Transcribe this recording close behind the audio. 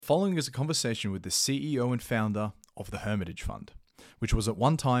following is a conversation with the CEO and founder of the Hermitage Fund, which was at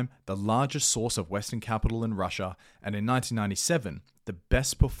one time the largest source of Western capital in Russia, and in 1997, the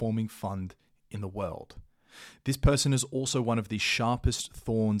best performing fund in the world. This person is also one of the sharpest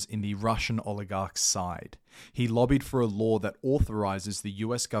thorns in the Russian oligarch's side. He lobbied for a law that authorizes the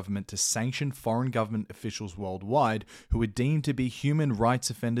US government to sanction foreign government officials worldwide who are deemed to be human rights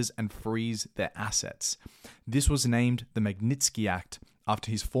offenders and freeze their assets. This was named the Magnitsky Act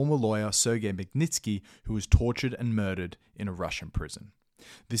after his former lawyer Sergei Magnitsky, who was tortured and murdered in a Russian prison.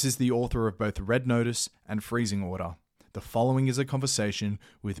 This is the author of both Red Notice and Freezing Order. The following is a conversation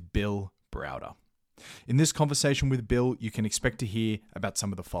with Bill Browder. In this conversation with Bill, you can expect to hear about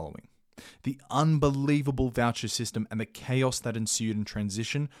some of the following: the unbelievable voucher system and the chaos that ensued in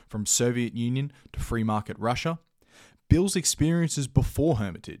transition from Soviet Union to free market Russia, Bill's experiences before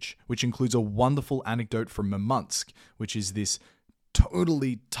Hermitage, which includes a wonderful anecdote from Murmansk, which is this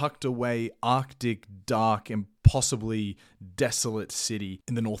totally tucked away, Arctic, dark, and possibly desolate city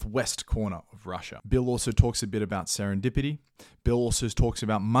in the northwest corner of Russia. Bill also talks a bit about serendipity. Bill also talks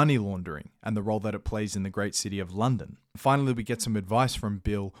about money laundering and the role that it plays in the great city of London. Finally, we get some advice from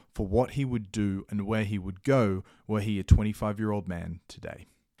Bill for what he would do and where he would go were he a 25-year-old man today.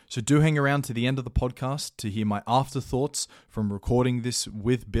 So do hang around to the end of the podcast to hear my afterthoughts from recording this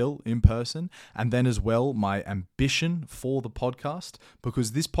with Bill in person, and then as well my ambition for the podcast,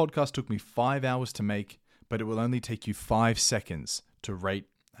 because this podcast took me 5 hours to make, but it will only take you 5 seconds to rate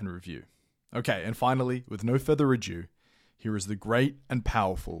and review. Okay, and finally, with no further ado, here is the great and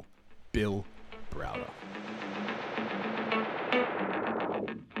powerful Bill Browder.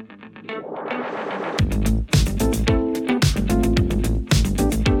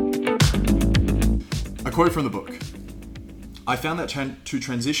 A quote from the book. I found that to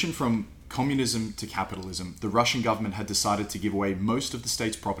transition from communism to capitalism, the Russian government had decided to give away most of the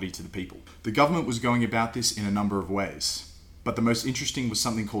state's property to the people. The government was going about this in a number of ways, but the most interesting was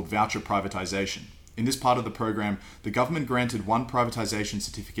something called voucher privatization. In this part of the program, the government granted one privatization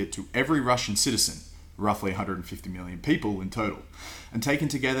certificate to every Russian citizen, roughly 150 million people in total, and taken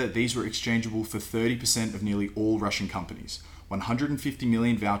together, these were exchangeable for 30% of nearly all Russian companies. 150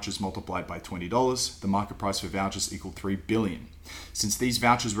 million vouchers multiplied by $20, the market price for vouchers equaled $3 billion. Since these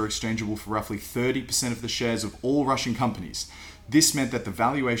vouchers were exchangeable for roughly 30% of the shares of all Russian companies, this meant that the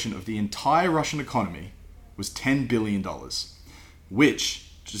valuation of the entire Russian economy was $10 billion,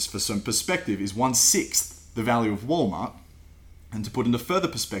 which, just for some perspective, is 1/6 the value of Walmart. And to put into further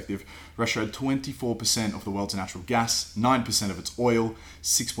perspective, Russia had 24% of the world's natural gas, 9% of its oil,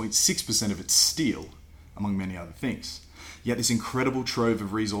 6.6% of its steel, among many other things. Yet this incredible trove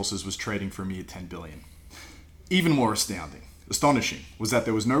of resources was trading for a mere $10 billion. Even more astonishing, was that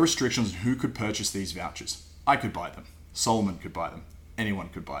there was no restrictions on who could purchase these vouchers. I could buy them. Solomon could buy them. Anyone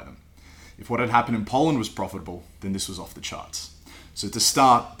could buy them. If what had happened in Poland was profitable, then this was off the charts. So to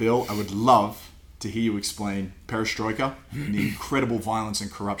start, Bill, I would love to hear you explain perestroika and the incredible violence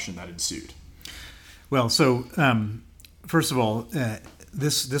and corruption that ensued. Well, so first of all,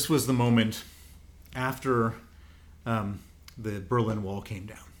 this was the moment after the Berlin Wall came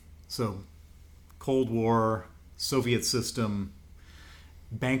down. So Cold War, Soviet system,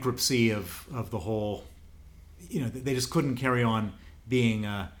 bankruptcy of the whole, they just couldn't carry on being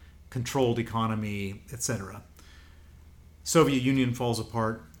a controlled economy, etc. Soviet Union falls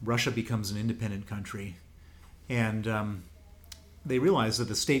apart, Russia becomes an independent country, and they realize that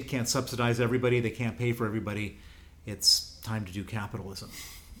the state can't subsidize everybody, they can't pay for everybody, it's time to do capitalism.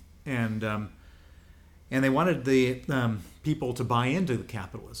 And they wanted the people to buy into the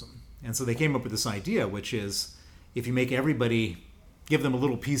capitalism. And so they came up with this idea, which is, if you make everybody, give them a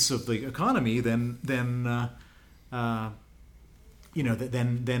little piece of the economy, then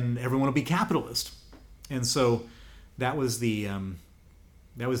everyone will be capitalist. And so that was the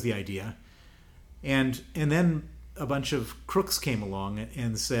idea. And then a bunch of crooks came along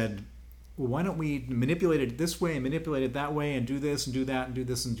and said, well, why don't we manipulate it this way and manipulate it that way and do this and do that and do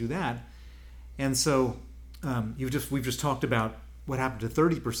this and do that? And so we've just talked about what happened to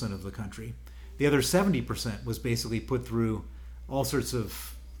 30% of the country. The other 70% was basically put through all sorts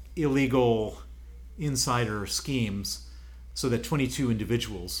of illegal insider schemes so that 22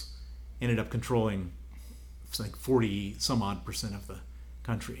 individuals ended up controlling like 40 some odd percent of the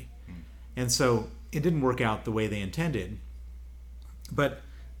country. And so it didn't work out the way they intended. But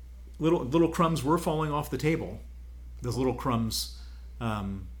little crumbs were falling off the table. Those little crumbs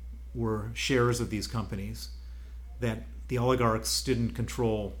were shares of these companies that the oligarchs didn't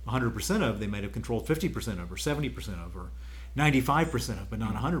control 100% of. They might have controlled 50% of, or 70% of, or 95% of, but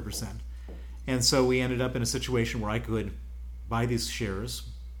not 100%. And so we ended up in a situation where I could buy these shares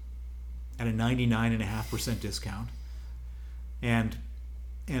at a 99.5% discount. And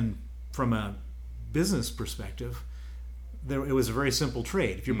from a business perspective, it was a very simple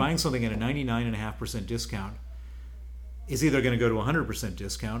trade. If you're buying something at a 99.5% discount, it's either going to go to 100%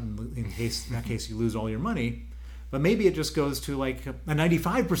 discount, and in that case you lose all your money, but maybe it just goes to like a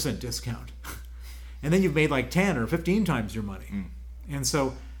 95% discount, and then you've made like 10 or 15 times your money. And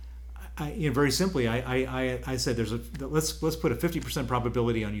so, very simply, I said let's put a 50%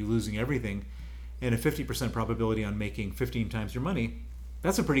 probability on you losing everything, and a 50% probability on making 15 times your money.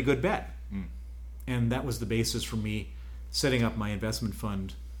 That's a pretty good bet. And that was the basis for me setting up my investment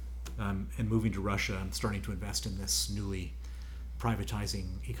fund and moving to Russia and starting to invest in this newly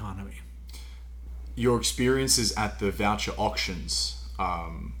privatizing economy. Your experiences at the voucher auctions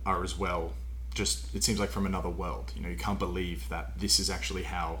are as well, just, it seems like from another world. You can't believe that this is actually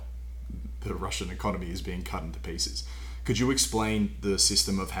how the Russian economy is being cut into pieces. Could you explain the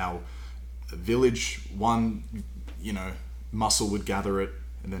system of how a village, one, muscle would gather it,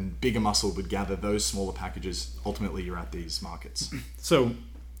 and then bigger muscle would gather those smaller packages? Ultimately, you're at these markets. So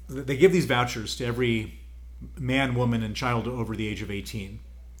they give these vouchers to every man, woman, and child over the age of 18.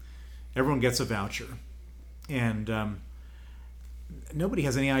 Everyone gets a voucher. And nobody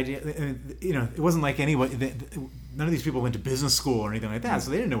has any idea. It wasn't like none of these people went to business school or anything like that,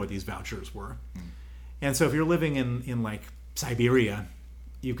 so they didn't know what these vouchers were. And so if you're living in like Siberia,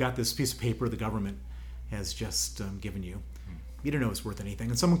 you've got this piece of paper the government has just given you. You don't know it's worth anything.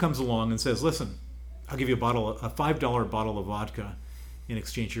 And someone comes along and says, listen, I'll give you a $5 bottle of vodka in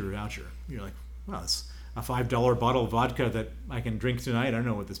exchange for your voucher. You're like, well, it's a $5 bottle of vodka that I can drink tonight. I don't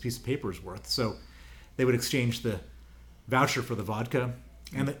know what this piece of paper is worth. So they would exchange the voucher for the vodka.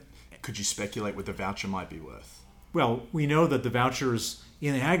 And could you speculate what the voucher might be worth? Well, we know that the vouchers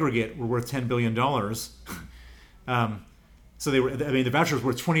in aggregate were worth $10 billion. So the voucher was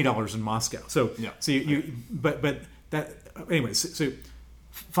worth $20 in Moscow. So anyway, so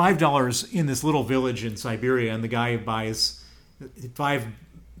 $5 in this little village in Siberia, and the guy buys five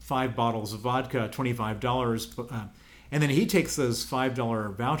bottles of vodka, $25, and then he takes those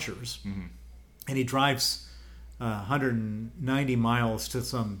 $5 vouchers and he drives 190 miles to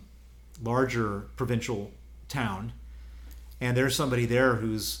some larger provincial town, and there's somebody there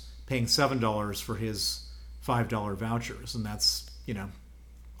who's paying $7 for his $5 vouchers, and that's a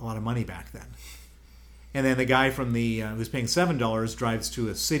lot of money back then. And then the guy from who's paying $7 drives to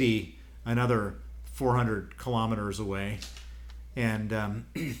a city another 400 kilometers away, and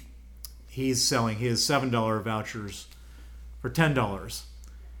he's selling his $7 vouchers for $10.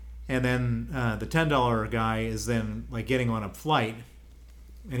 And then the $10 guy is then like getting on a flight,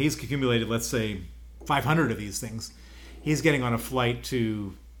 and he's accumulated, let's say, 500 of these things. He's getting on a flight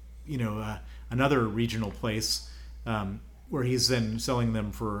to, another regional place where he's then selling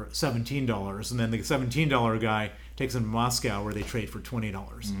them for $17, and then the $17 guy takes them to Moscow where they trade for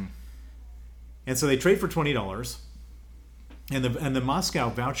 $20. And so they trade for $20, and the Moscow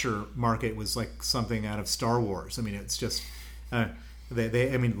voucher market was like something out of Star Wars. I mean, it's just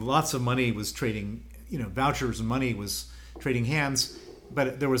lots of money was trading, vouchers and money was trading hands,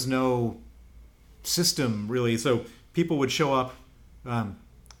 but there was no system really. So people would show up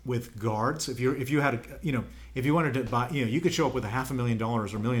with guards. If you had if you wanted to buy, you could show up with $500,000 or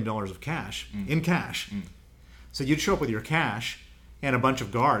 $1 million of cash in cash. So you'd show up with your cash and a bunch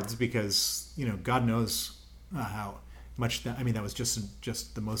of guards because God knows how much that. I mean, that was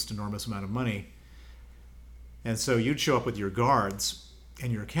just the most enormous amount of money. And so you'd show up with your guards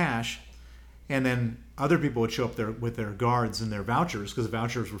and your cash, and then other people would show up there with their guards and their vouchers, because the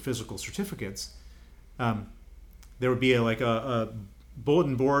vouchers were physical certificates. There would be a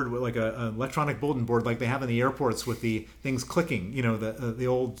bulletin board, like an electronic bulletin board like they have in the airports with the things clicking, the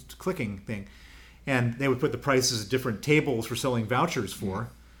old clicking thing. And they would put the prices at different tables for selling vouchers for.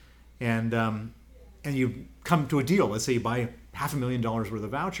 And you come to a deal. Let's say you buy $500,000 worth of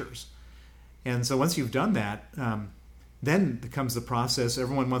vouchers. And so once you've done that, then comes the process.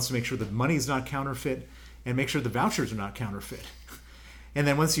 Everyone wants to make sure the money is not counterfeit and make sure the vouchers are not counterfeit. And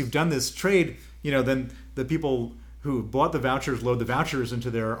then once you've done this trade, then the people who bought the vouchers load the vouchers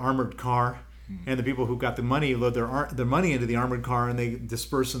into their armored car, and the people who got the money load their money into the armored car, and they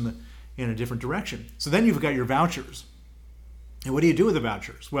disperse in a different direction. So then you've got your vouchers. And what do you do with the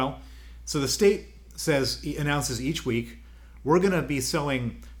vouchers? Well, so the state announces each week, we're going to be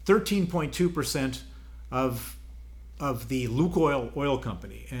selling 13.2% of the Lukoil oil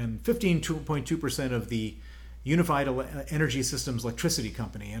company and 15.2% of the Unified Energy Systems electricity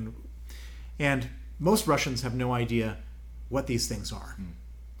company. And most Russians have no idea what these things are.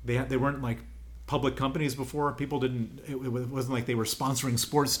 They weren't like public companies before. People didn't. It wasn't like they were sponsoring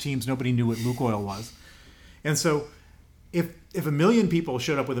sports teams. Nobody knew what Lukoil was, and so if 1 million people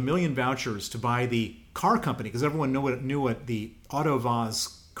showed up with 1 million vouchers to buy the car company, because everyone knew what the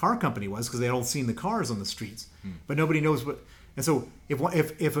AutoVAZ car company was, because they had all seen the cars on the streets, but nobody knows what. And so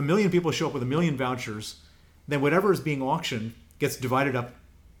if 1 million people show up with 1 million vouchers, then whatever is being auctioned gets divided up.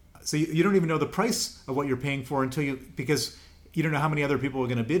 So you don't even know the price of what you're paying for because you don't know how many other people are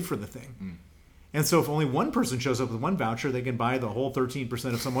going to bid for the thing. And so if only one person shows up with one voucher, they can buy the whole 13%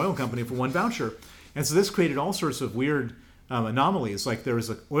 of some oil company for one voucher. And so this created all sorts of weird anomalies. Like there was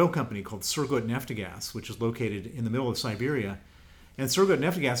an oil company called Surgutneftegas, which is located in the middle of Siberia. And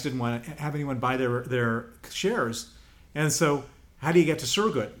Surgutneftegas didn't want to have anyone buy their shares. And so how do you get to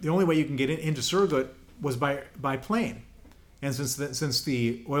Surgut? The only way you can get into Surgut was by plane. And since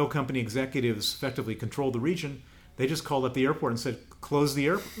the oil company executives effectively controlled the region, they just called up the airport and said, close the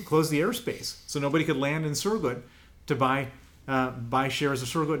airspace. So nobody could land in Surgut to buy shares of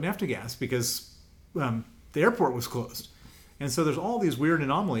Surgutneftegas because the airport was closed. And so there's all these weird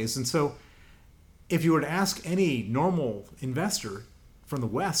anomalies. And so if you were to ask any normal investor from the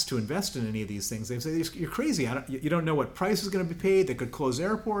West to invest in any of these things, they'd say, you're crazy. You don't know what price is going to be paid. They could close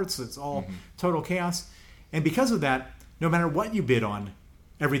airports. It's all total chaos. And because of that, no matter what you bid on,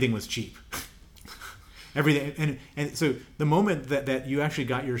 everything was cheap. Everything. And so the moment that you actually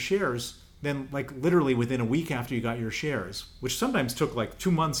got your shares, then like literally within a week after you got your shares, which sometimes took like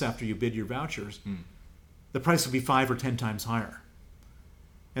 2 months after you bid your vouchers, the price would be 5 or 10 times higher.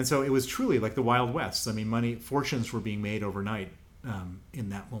 And so it was truly like the Wild West. I mean, fortunes were being made overnight in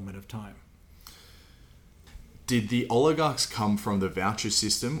that moment of time. Did the oligarchs come from the voucher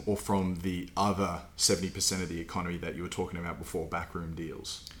system or from the other 70% of the economy that you were talking about before, backroom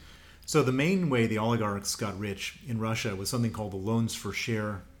deals? So the main way the oligarchs got rich in Russia was something called the loans for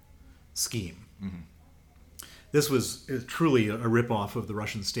share scheme. This was truly a ripoff of the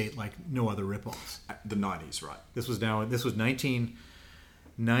Russian state like no other ripoffs. The 90s, right? This was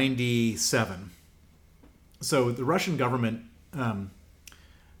 1997. So the Russian government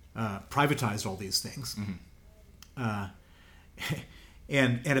privatized all these things. And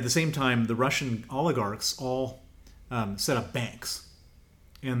at the same time, the Russian oligarchs all set up banks.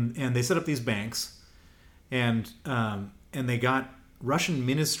 And they set up these banks, and they got Russian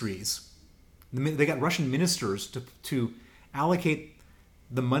ministries. They got Russian ministers to allocate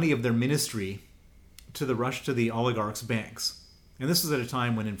the money of their ministry to the oligarchs' banks. And this was at a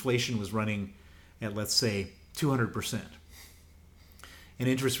time when inflation was running at, let's say, 200%, and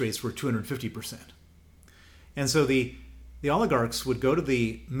interest rates were 250%. And so the oligarchs would go to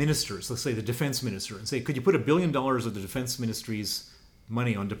the ministers, let's say the defense minister, and say, "Could you put $1 billion of the defense ministry's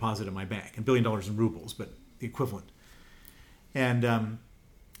money on deposit in my bank?" $1 billion in rubles, but the equivalent. And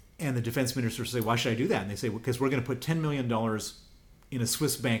the defense minister say, "Why should I do that?" And they say, "Because we're going to put $10 million in a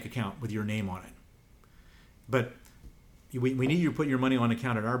Swiss bank account with your name on it. But we need you to put your money on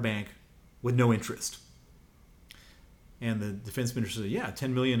account at our bank with no interest." And the defense minister said, "Yeah,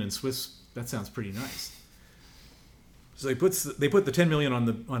 10 million in Swiss, that sounds pretty nice." So they put the 10 million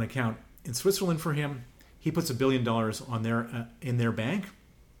on account in Switzerland for him. He puts $1 billion on in their bank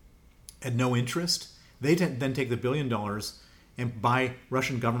at no interest. They then take the $1 billion and buy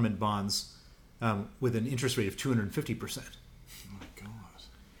Russian government bonds with an interest rate of 250%. Oh my God!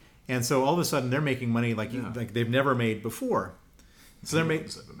 And so all of a sudden they're making money like they've never made before. So they're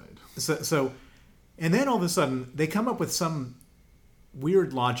making so, and then all of a sudden they come up with some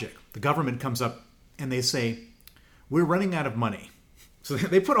weird logic. The government comes up and they say, "We're running out of money." So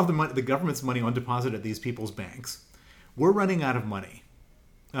they put all the government's money on deposit at these people's banks. We're running out of money.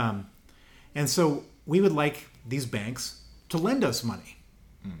 And so we would like these banks to lend us money.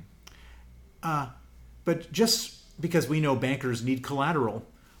 But just because we know bankers need collateral,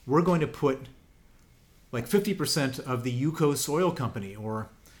 we're going to put like 50% of the Yukos Oil Company or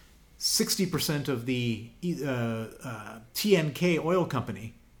 60% of the TNK Oil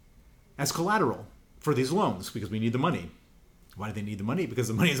Company as collateral for these loans because we need the money. Why do they need the money? Because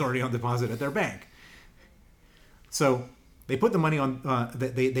the money is already on deposit at their bank. So they put the money on.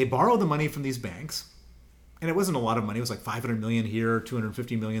 They borrow the money from these banks, and it wasn't a lot of money. It was like 500 million here,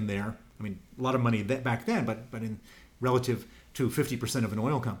 250 million there. I mean, a lot of money back then, but in relative to 50% of an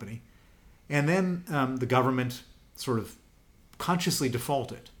oil company. And then the government sort of consciously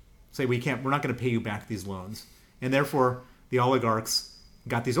defaulted, say we're not going to pay you back these loans, and therefore the oligarchs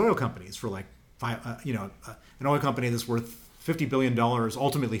got these oil companies for like an oil company that's worth $50 billion,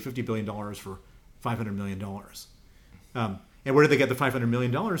 ultimately $50 billion for $500 million. And where did they get the $500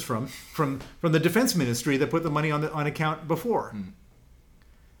 million from? From the defense ministry that put the money on account before.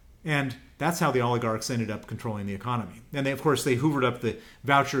 And that's how the oligarchs ended up controlling the economy. And they, of course, they hoovered up the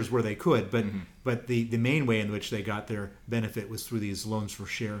vouchers where they could, but the main way in which they got their benefit was through these loans for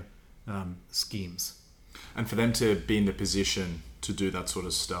share schemes. And for them to be in the position to do that sort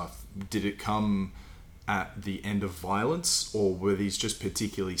of stuff, did it come at the end of violence, or were these just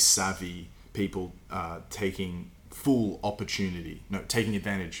particularly savvy people taking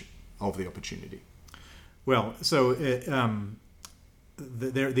advantage of the opportunity? Well, so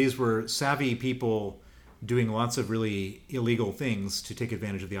these were savvy people doing lots of really illegal things to take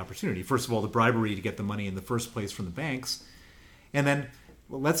advantage of the opportunity. First of all, the bribery to get the money in the first place from the banks, and then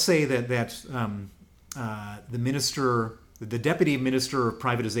let's say that the deputy minister of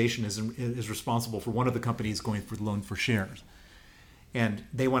privatization is responsible for one of the companies going for the loan for shares, and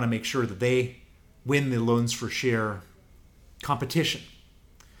they want to make sure that they win the loans for share competition.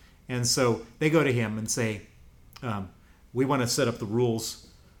 And so they go to him and say, we want to set up the rules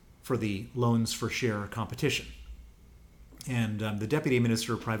for the loans for share competition. And the deputy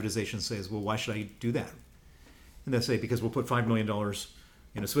minister of privatization says, well, why should I do that? And they say, because we'll put $5 million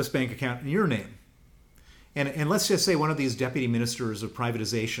in a Swiss bank account in your name. And let's just say one of these deputy ministers of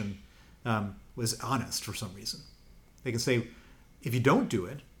privatization was honest for some reason. They can say, if you don't do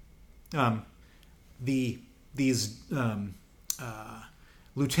it, these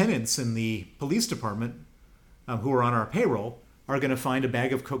lieutenants in the police department who are on our payroll are going to find a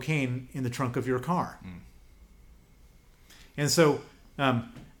bag of cocaine in the trunk of your car. And so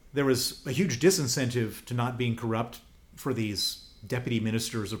there was a huge disincentive to not being corrupt for these deputy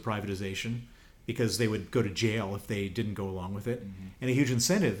ministers of privatization, because they would go to jail if they didn't go along with it, and a huge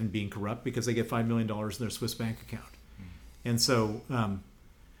incentive in being corrupt because they get $5 million in their Swiss bank account. And so,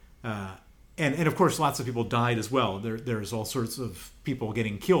 and of course, lots of people died as well. There's all sorts of people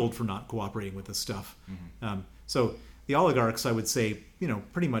getting killed for not cooperating with this stuff. So the oligarchs, I would say,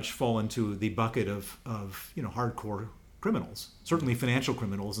 pretty much fall into the bucket of hardcore criminals, certainly financial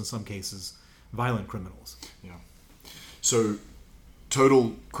criminals, in some cases, violent criminals. Yeah. So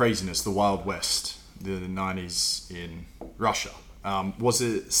total craziness, the Wild West, the 90s in Russia. Was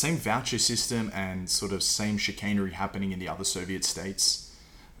it the same voucher system and sort of same chicanery happening in the other Soviet states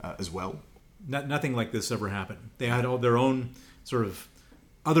as well? Nothing like this ever happened. They had all their own sort of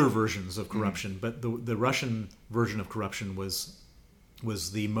other versions of corruption, but the Russian version of corruption was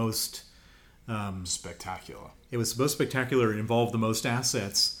the most spectacular. It was the most spectacular. It involved the most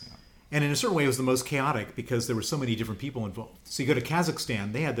assets. And in a certain way, it was the most chaotic because there were so many different people involved. So you go to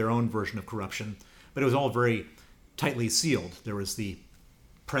Kazakhstan, they had their own version of corruption, but it was all very tightly sealed. There was the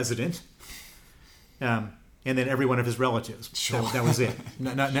president, and then every one of his relatives. Sure. That was it.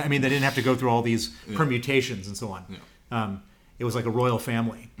 They didn't have to go through all these permutations and so on. Yeah. It was like a royal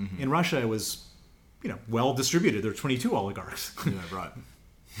family. In Russia, it was, well distributed. There were 22 oligarchs. Yeah,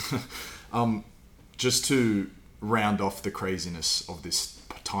 right. Just to round off the craziness of this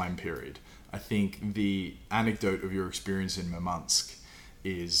time period, I think the anecdote of your experience in Murmansk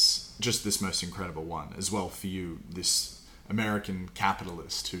is just this most incredible one as well for you, this American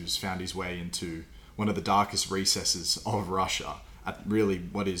capitalist who's found his way into one of the darkest recesses of Russia at really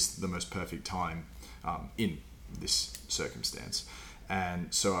what is the most perfect time in this circumstance.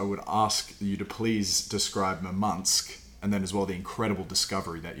 And so I would ask you to please describe Murmansk and then as well the incredible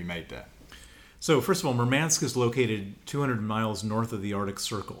discovery that you made there. So first of all, Murmansk is located 200 miles north of the Arctic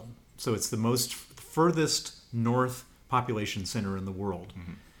Circle. So it's the most furthest north population center in the world.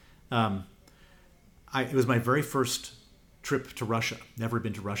 It was my very first trip to Russia. Never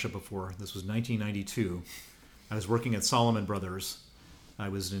been to Russia before. This was 1992. I was working at Salomon Brothers. I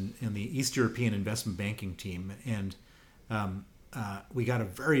was in the East European investment banking team, and we got a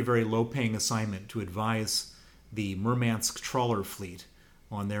very, very low-paying assignment to advise the Murmansk trawler fleet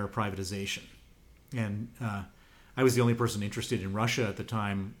on their privatization. And I was the only person interested in Russia at the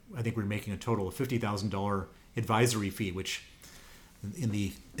time. I think we were making a total of $50,000 advisory fee, which,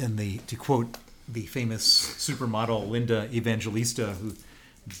 to quote the famous supermodel Linda Evangelista, who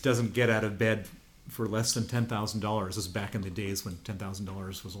doesn't get out of bed for less than $10,000. This is back in the days when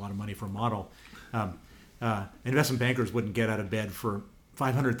 $10,000 was a lot of money for a model. Investment bankers wouldn't get out of bed for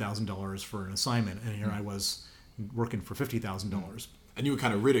 $500,000 for an assignment, and here I was working for $50,000. And you were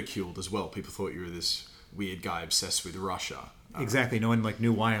kind of ridiculed as well. People thought you were this weird guy obsessed with Russia. Exactly. No one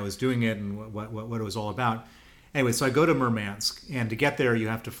knew why I was doing it and what it was all about. Anyway, so I go to Murmansk, and to get there, you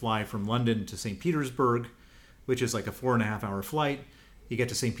have to fly from London to St. Petersburg, which is like a 4.5-hour flight. You get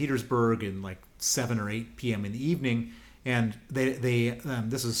to St. Petersburg in like 7 or 8 p.m. in the evening, and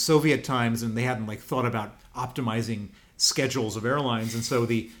this is Soviet times, and they hadn't thought about optimizing schedules of airlines, and so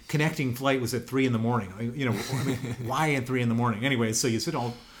the connecting flight was at 3 in the morning. Why at 3 in the morning? Anyway, so you sit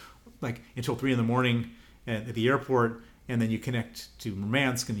all like until 3 a.m. at the airport, and then you connect to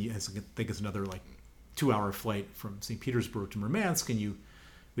Murmansk, and I think it's another like 2-hour flight from St. Petersburg to Murmansk, and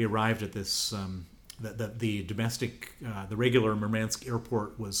we arrived at this the domestic the regular Murmansk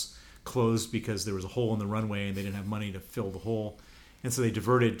airport was closed because there was a hole in the runway and they didn't have money to fill the hole, and so they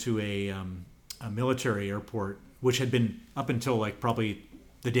diverted to a military airport, which had been up until like probably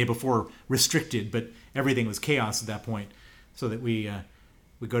the day before restricted, but everything was chaos at that point. So that we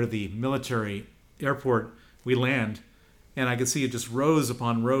go to the military airport, we land, and I could see it just rows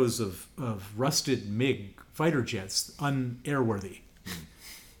upon rows of rusted MiG fighter jets, unairworthy.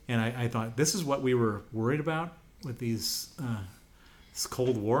 And I thought, this is what we were worried about with this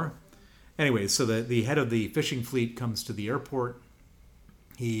Cold War. Anyway, so the head of the fishing fleet comes to the airport.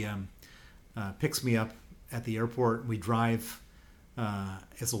 He picks me up at the airport. We drive.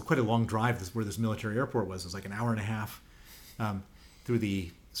 It's quite a long drive. This where this military airport was. It was like an hour and a half through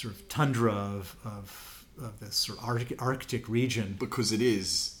the sort of tundra of this sort of Arctic region. Because it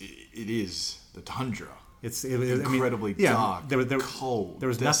is the tundra. It's incredibly dark, cold. There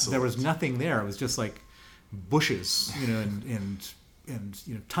was nothing there. It was just like bushes, and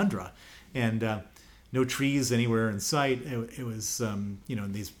tundra, and no trees anywhere in sight. It was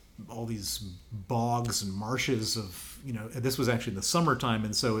all these bogs and marshes of This was actually in the summertime,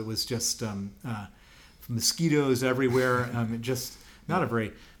 and so it was just mosquitoes everywhere. Just not a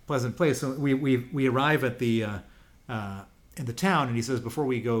very pleasant place. So we arrive at the in the town, and he says, before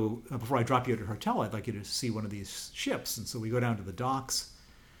I drop you at your hotel, I'd like you to see one of these ships. And so we go down to the docks,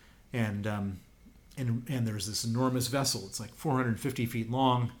 and there's this enormous vessel. It's like 450 feet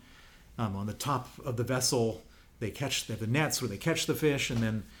long. On the top of the vessel, they have the nets where they catch the fish, and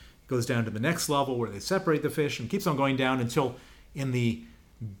then it goes down to the next level where they separate the fish, and keeps on going down until in the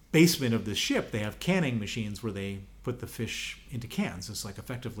basement of the ship they have canning machines where they put the fish into cans. It's like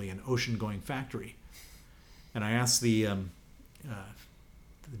effectively an ocean-going factory. And I asked the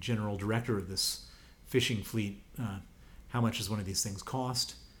general director of this fishing fleet, how much does one of these things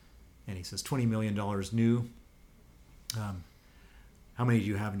cost? And he says, $20 million new. How many do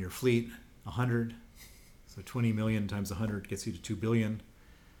you have in your fleet? 100. So 20 million times 100 gets you to 2 billion.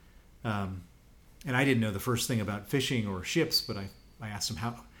 And I didn't know the first thing about fishing or ships, but I asked him,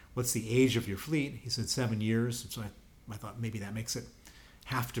 what's the age of your fleet? He said 7 years. So I thought maybe that makes it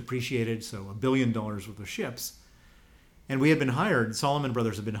half depreciated, so $1 billion worth of ships. And we had been hired, Salomon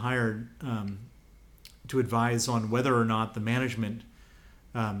Brothers had been hired to advise on whether or not the management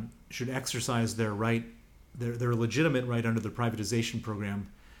should exercise their legitimate right under the privatization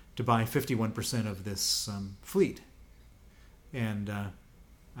program to buy 51% of this fleet. And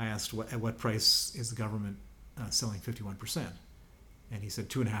I asked, at what price is the government selling 51%? And he said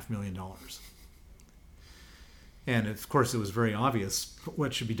 $2.5 million. And of course, it was very obvious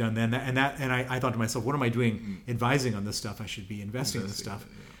what should be done then. And I thought to myself, what am I doing advising on this stuff? I should be investing in this stuff.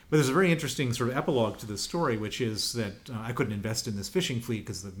 But there's a very interesting sort of epilogue to this story, which is that I couldn't invest in this fishing fleet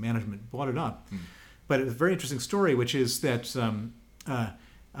because the management bought it up. But it was a very interesting story, which is that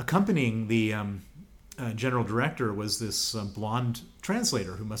accompanying the general director was this blonde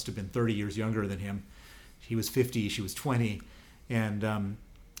translator who must have been 30 years younger than him. He was 50, she was 20, and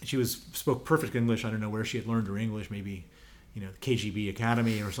she spoke perfect English. I don't know where she had learned her English, maybe KGB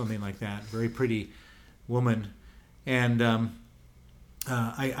Academy or something like that. Very pretty woman. And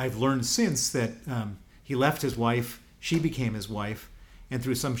I've learned since that he left his wife, she became his wife, and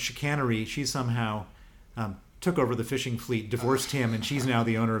through some chicanery, she somehow took over the fishing fleet, divorced him, and she's now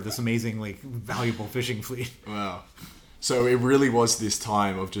the owner of this amazingly valuable fishing fleet. Wow. So it really was this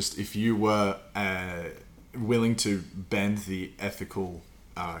time of just, if you were willing to bend the ethical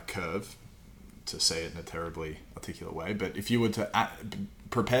curve, to say it in a terribly articulate way, but if you were to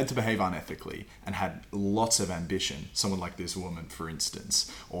prepared to behave unethically and had lots of ambition, someone like this woman, for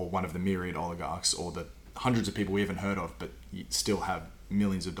instance, or one of the myriad oligarchs, or the hundreds of people we haven't heard of, but you still have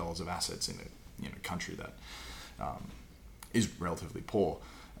millions of dollars of assets in a country that is relatively poor.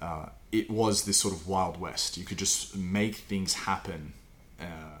 It was this sort of Wild West. You could just make things happen.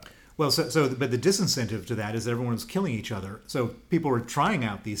 But the disincentive to that is that everyone was killing each other. So people were trying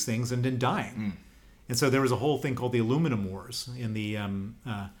out these things and then dying. And so there was a whole thing called the aluminum wars in the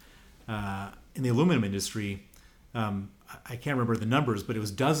aluminum industry. I can't remember the numbers, but it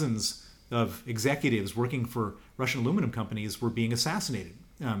was dozens of executives working for Russian aluminum companies were being assassinated,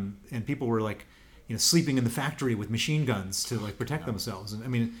 and people were like, sleeping in the factory with machine guns to like protect themselves. And I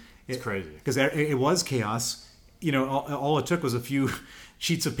mean, it's crazy because it was chaos. All it took was a few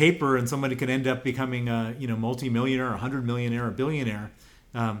sheets of paper, and somebody could end up becoming a multi-millionaire, 100 millionaire, a billionaire.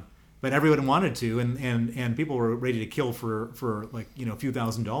 but everyone wanted to, and people were ready to kill for like, a few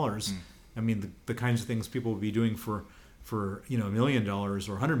 $1,000s. I mean, the kinds of things people would be doing for $1 million or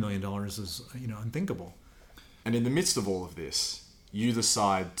 $100 million is unthinkable. And in the midst of all of this, you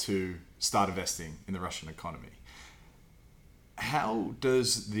decide to start investing in the Russian economy. How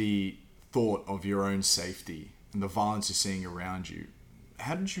does the thought of your own safety and the violence you're seeing around you,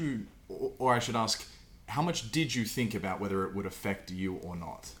 how did you, or I should ask, how much did you think about whether it would affect you or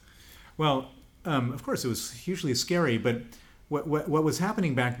not? Well, of course, it was hugely scary, but what was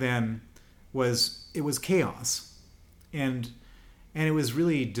happening back then was it was chaos, and it was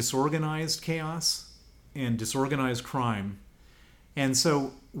really disorganized chaos and disorganized crime. And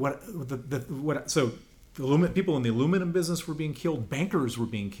so people in the aluminum business were being killed, bankers were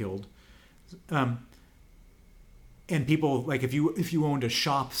being killed, and people, like, if you owned a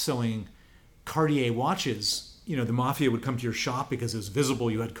shop selling Cartier watches, the mafia would come to your shop because it was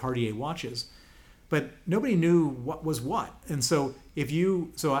visible you had Cartier watches, but nobody knew what was what. And so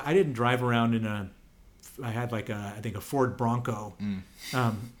I didn't drive around I had like I think a Ford Bronco,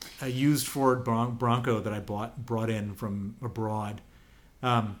 a used Ford Bronco that I brought in from abroad.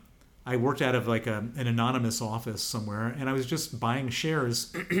 I worked out of like an anonymous office somewhere, and I was just buying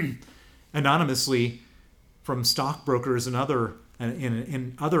shares anonymously from stockbrokers and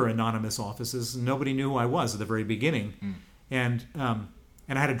in other anonymous offices. Nobody knew who I was at the very beginning, and I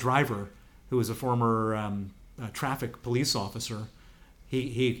had a driver who was a former traffic police officer.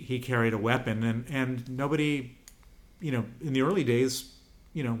 He carried a weapon, and nobody, in the early days,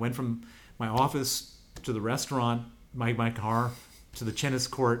 went from my office to the restaurant, my car, to the tennis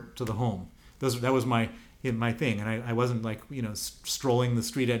court, to the home. That was my thing, and I wasn't like strolling the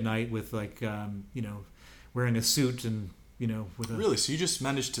street at night with like wearing a suit and with a... Really? So you just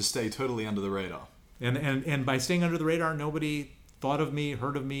managed to stay totally under the radar? And by staying under the radar, nobody thought of me,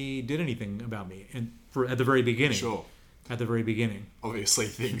 heard of me, did anything about me, and at the very beginning. Sure. At the very beginning. Obviously,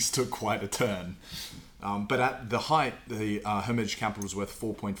 things took quite a turn. But at the height, the Hermitage Capital was worth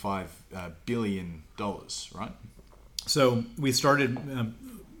 $4.5 billion, right? So we started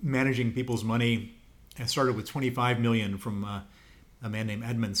managing people's money. I started with $25 million from a man named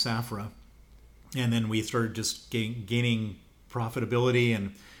Edmund Safra. And then we started just gaining profitability,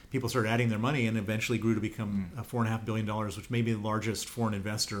 and people started adding their money, and eventually grew to become $4.5 billion, which may be the largest foreign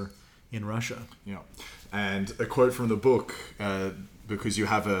investor in Russia. Yeah. And a quote from the book, because you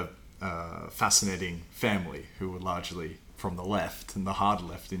have a fascinating family who were largely from the left, and the hard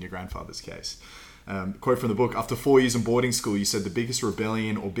left in your grandfather's case. Quote from the book: after 4 years in boarding school, you said the biggest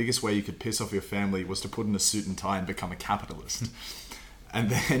rebellion or biggest way you could piss off your family was to put on a suit and tie and become a capitalist. And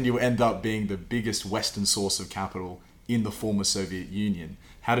then you end up being the biggest Western source of capital in the former Soviet Union.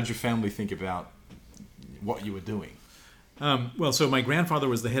 How did your family think about what you were doing? So my grandfather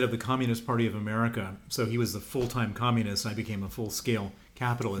was the head of the Communist Party of America, so he was the full-time communist. I became a full-scale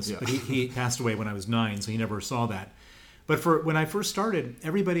capitalist. Yeah. But he passed away when I was 9, so he never saw that. But when I first started,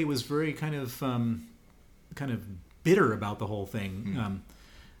 everybody was very kind of bitter about the whole thing.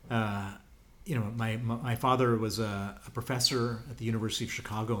 My father was a professor at the University of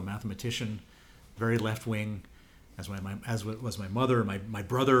Chicago, a mathematician, very left-wing, as was my mother. My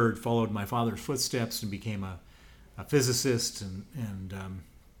brother followed my father's footsteps and became a physicist, and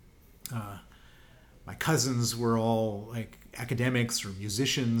my cousins were all like academics or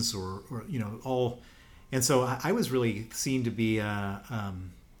musicians or all, and so I was really seen to be it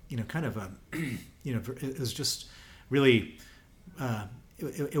was just really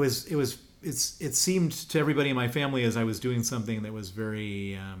it seemed to everybody in my family as I was doing something that was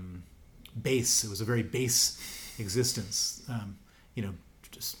very base. It was a very base existence,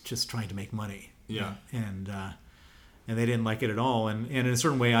 just trying to make money. Yeah. And they didn't like it at all. And in a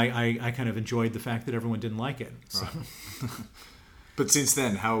certain way, I kind of enjoyed the fact that everyone didn't like it. So. Right. But since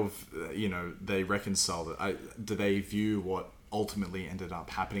then, how have they reconciled it? Do they view what ultimately ended up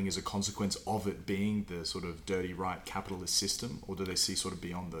happening as a consequence of it being the sort of dirty right capitalist system, or do they see sort of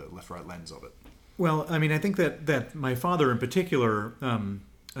beyond the left-right lens of it? Well, I mean, I think that my father in particular,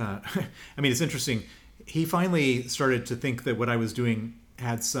 it's interesting. He finally started to think that what I was doing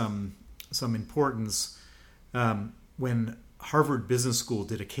had some importance when Harvard Business School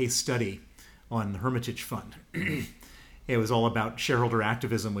did a case study on the Hermitage Fund. It was all about shareholder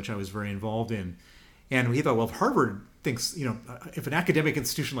activism, which I was very involved in. And he thought, well, if Harvard thinks, if an academic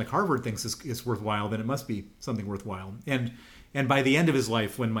institution like Harvard thinks it's worthwhile, then it must be something worthwhile. And by the end of his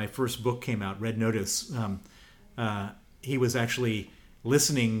life, when my first book came out, Red Notice, he was actually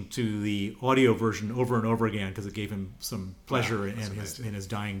listening to the audio version over and over again because it gave him some pleasure in his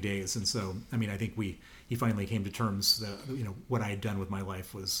dying days. And so, I mean, I think he finally came to terms that what I had done with my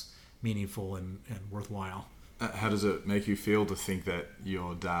life was meaningful and worthwhile. How does it make you feel to think that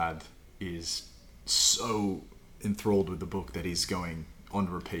your dad is so enthralled with the book that he's going on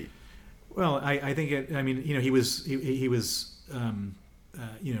repeat? Well, I think he was in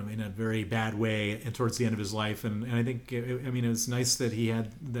a very bad way and towards the end of his life, and I think it was nice that he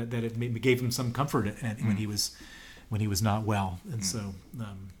had that it gave him some comfort when he was not well, and so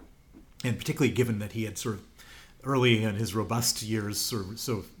and particularly given that he had sort of early in his robust years sort of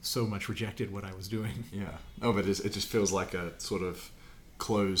so much rejected what I was doing. Yeah. Oh, but it just feels like a sort of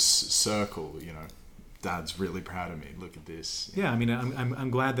closed circle. Dad's really proud of me. Look at this. Yeah, I mean, I'm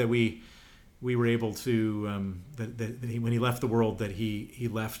glad that we were able to that he, when he left the world, that he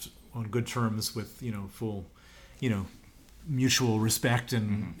left on good terms with full mutual respect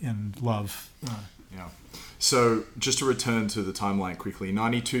and love. Yeah. So just to return to the timeline quickly,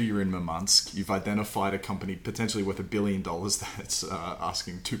 92, you're in Murmansk. You've identified a company potentially worth $1 billion that's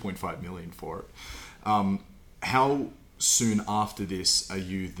asking $2.5 million for it. How soon after this are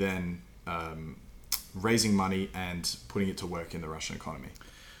you then raising money and putting it to work in the Russian economy?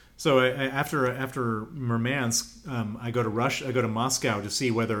 So after Murmansk, I go to Russia. I go to Moscow to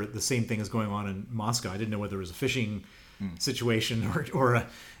see whether the same thing is going on in Moscow. I didn't know whether it was a phishing situation or a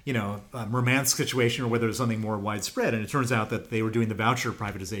Murmansk situation, or whether it was something more widespread. And it turns out that they were doing the voucher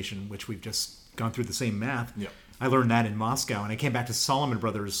privatization, which we've just gone through the same math. Yeah. I learned that in Moscow, and I came back to Salomon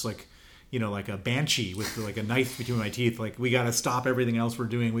Brothers like a banshee with like a knife between my teeth. Like, we got to stop everything else we're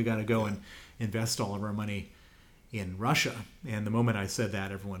doing. We got to go and invest all of our money in Russia. And the moment I said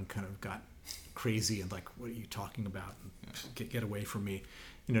that, everyone kind of got crazy and like, what are you talking about? Get away from me.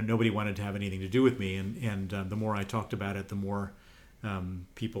 Nobody wanted to have anything to do with me. And the more I talked about it, the more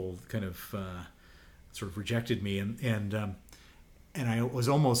people kind of sort of rejected me. And I was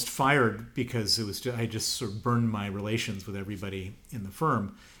almost fired because I just sort of burned my relations with everybody in the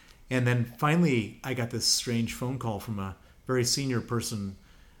firm. And then finally, I got this strange phone call from a very senior person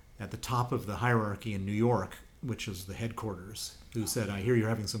at the top of the hierarchy in New York, which was the headquarters, who said, "I hear you're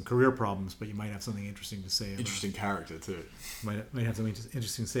having some career problems, but you might have something interesting to say." Interesting character too. Might have something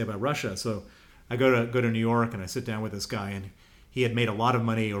interesting to say about Russia. So I go to New York and I sit down with this guy, and he had made a lot of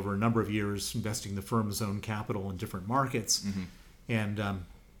money over a number of years investing the firm's own capital in different markets, and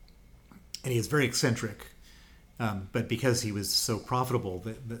he is very eccentric. But because he was so profitable,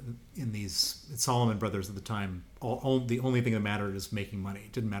 in these Salomon Brothers at the time, the only thing that mattered is making money.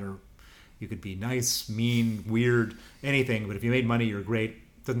 It didn't matter. You could be nice, mean, weird, anything, but if you made money, you're great.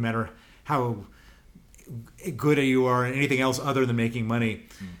 It doesn't matter how good you are at anything else other than making money.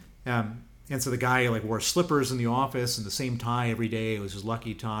 And so the guy wore slippers in the office and the same tie every day. It was his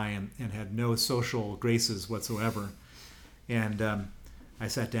lucky tie, and had no social graces whatsoever. And I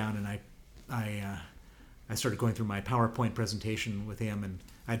sat down and I started going through my PowerPoint presentation with him, and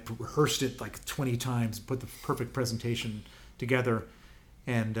I'd rehearsed it like 20 times, put the perfect presentation together.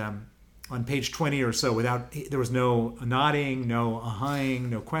 And on page 20 or so, there was no nodding, no ahhing,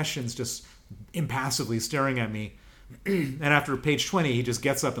 no questions, just impassively staring at me. And after page 20, he just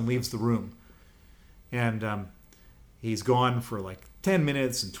gets up and leaves the room. And he's gone for like 10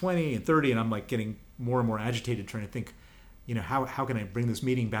 minutes and 20 and 30, and I'm like getting more and more agitated, trying to think, how can I bring this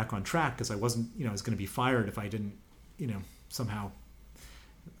meeting back on track? Because I wasn't, I was going to be fired if I didn't, somehow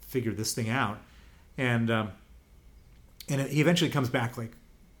figure this thing out. And he eventually comes back like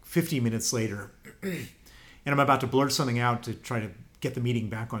 50 minutes later, and I'm about to blurt something out to try to get the meeting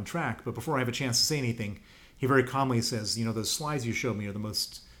back on track. But before I have a chance to say anything, he very calmly says, those slides you showed me are the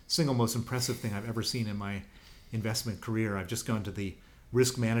single most impressive thing I've ever seen in my investment career. I've just gone to the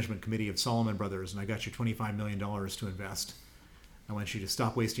risk management committee of Salomon Brothers, and I got you $25 million to invest. I want you to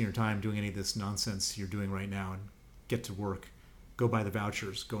stop wasting your time doing any of this nonsense you're doing right now and get to work. Go buy the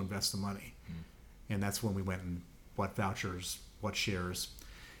vouchers. Go invest the money. And that's when we went and bought vouchers, bought shares.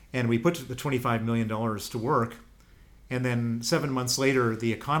 And we put the $25 million to work. And then 7 months later,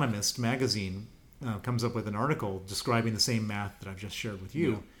 The Economist magazine comes up with an article describing the same math that I've just shared with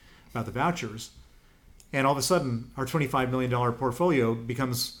you about the vouchers. And all of a sudden, our $25 million portfolio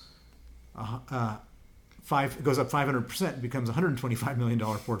becomes goes up 500%, becomes a $125 million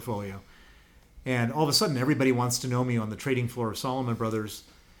portfolio. And all of a sudden, everybody wants to know me on the trading floor of Salomon Brothers.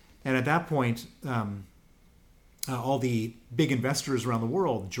 And at that point, all the big investors around the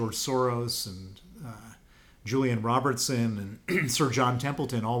world, George Soros and Julian Robertson and Sir John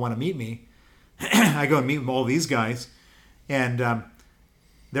Templeton, all want to meet me. I go and meet with all these guys, and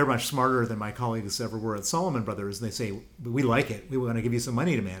they're much smarter than my colleagues ever were at Salomon Brothers. And they say, "We like it. We want to give you some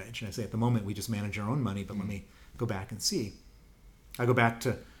money to manage." And I say, "At the moment, we just manage our own money, but let me go back and see." I go back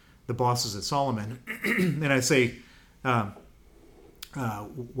to the bosses at Salomon, and I say,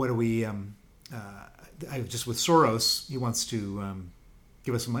 what do we? Just with Soros, he wants to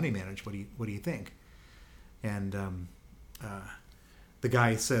give us some money managed. What do you think? And the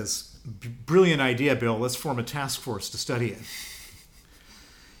guy says, "Brilliant idea, Bill. Let's form a task force to study it."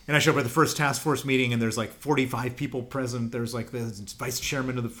 And I show up at the first task force meeting, and there's like 45 people present. There's like the vice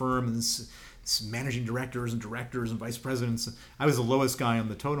chairman of the firm, and managing directors and vice presidents. I was the lowest guy on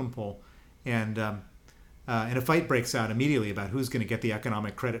the totem pole, and a fight breaks out immediately about who's going to get the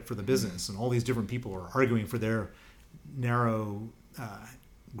economic credit for the business. And all these different people are arguing for their narrow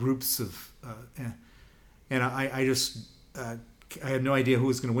groups of. And I just I had no idea who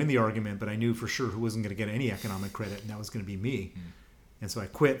was going to win the argument, but I knew for sure who wasn't going to get any economic credit, and that was going to be me. And so I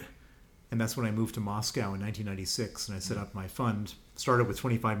quit, and that's when I moved to Moscow in 1996, and I set up my fund. Started with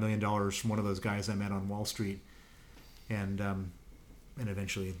 $25 million from one of those guys I met on Wall Street, and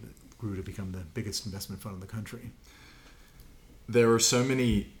eventually grew to become the biggest investment fund in the country. There are so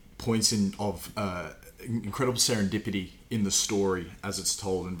many points of incredible serendipity in the story as it's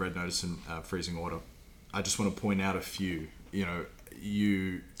told in Red Notice and Freezing Order. I just want to point out a few.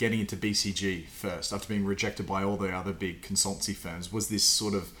 You getting into BCG first after being rejected by all the other big consultancy firms, was this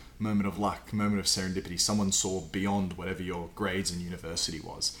sort of moment of luck, moment of serendipity? Someone saw beyond whatever your grades in university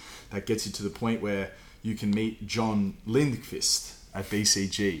was. That gets you to the point where you can meet John Lindqvist at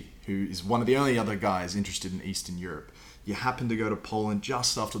BCG, who is one of the only other guys interested in Eastern Europe. You happen to go to Poland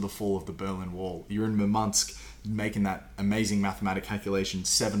just after the fall of the Berlin Wall. You're in Murmansk making that amazing mathematic calculation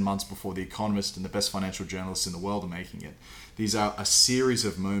 7 months before The Economist and the best financial journalists in the world are making it. These are a series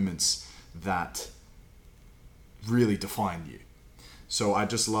of moments that really defined you. So I'd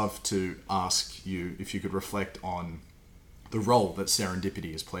just love to ask you if you could reflect on the role that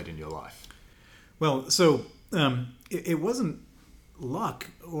serendipity has played in your life. Well, so it wasn't luck,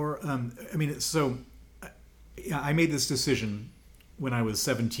 or I made this decision when I was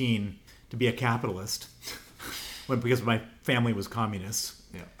 17 to be a capitalist, because my family was communist.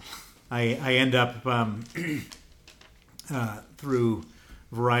 Yeah, I end up through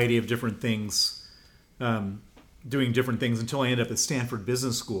a variety of different things, doing different things until I ended up at Stanford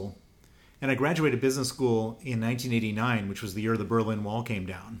Business School. And I graduated business school in 1989, which was the year the Berlin Wall came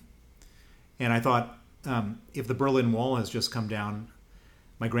down. And I thought, if the Berlin Wall has just come down,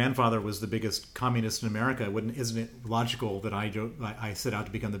 my grandfather was the biggest communist in America. Isn't it logical that I set out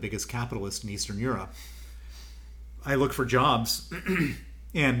to become the biggest capitalist in Eastern Europe? I looked for jobs,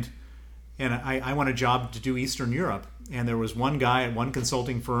 and I want a job to do Eastern Europe. And there was one guy at one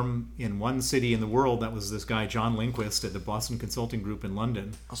consulting firm in one city in the world. That was this guy, John Lindqvist, at the Boston Consulting Group in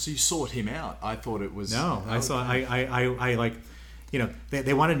London. Oh, so you sought him out? I thought it was... No,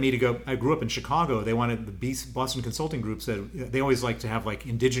 they wanted me to go. I grew up in Chicago. They wanted the Boston Consulting Group said they always like to have like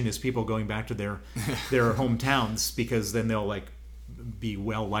indigenous people going back to their hometowns, because then they'll like be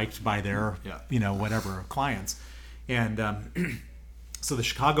well liked by their whatever clients. And so the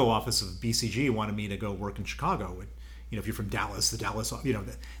Chicago office of BCG wanted me to go work in Chicago. If you're from Dallas, the Dallas,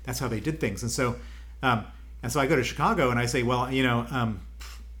 that's how they did things. And so I go to Chicago and I say, well,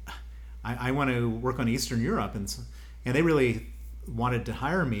 I want to work on Eastern Europe, and they really wanted to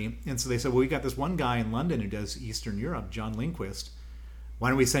hire me. And so they said, well, we got this one guy in London who does Eastern Europe, John Lindqvist. Why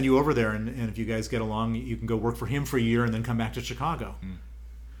don't we send you over there, and if you guys get along, you can go work for him for a year and then come back to Chicago.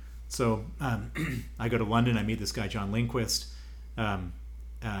 So I go to London. I meet this guy, John Lindqvist.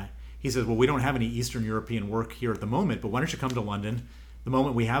 He says, well, we don't have any Eastern European work here at the moment, but why don't you come to London? The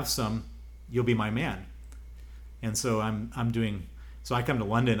moment we have some, you'll be my man. And so so I come to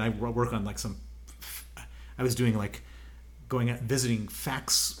London. I work on I was doing like going out visiting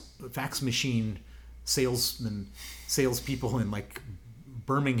fax machine salespeople in like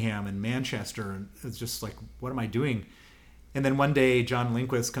Birmingham and Manchester. And it's just like, what am I doing? And then one day, John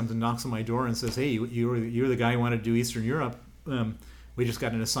Lindqvist comes and knocks on my door and says, hey, you're the guy who wanted to do Eastern Europe. We just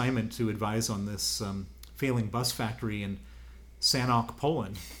got an assignment to advise on this failing bus factory in Sanok,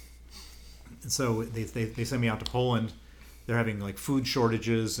 Poland. And so they send me out to Poland. They're having like food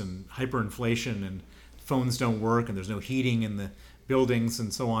shortages and hyperinflation, and phones don't work, and there's no heating in the buildings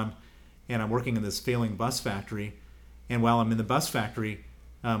and so on. And I'm working in this failing bus factory. And while I'm in the bus factory,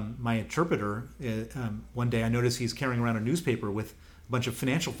 my interpreter, one day I notice he's carrying around a newspaper with a bunch of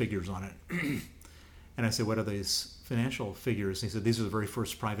financial figures on it. And I said, what are these financial figures? And he said, these are the very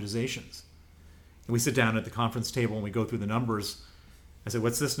first privatizations. And we sit down at the conference table and we go through the numbers. I said,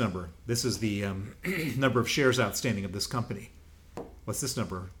 what's this number? This is the number of shares outstanding of this company. What's this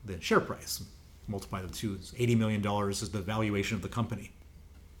number? The share price. Multiply the two. $80 million is the valuation of the company.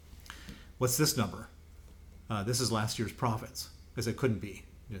 What's this number? This is last year's profits. I said, couldn't be.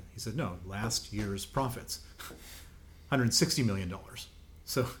 He said, no, last year's profits. $160 million.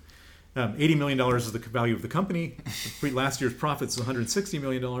 So $80 million is the value of the company. Last year's profits is $160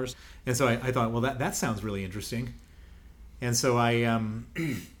 million. And so I thought, well, that sounds really interesting. And so I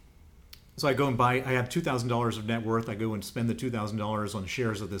go and buy. I have $2,000 of net worth. I go and spend the $2,000 on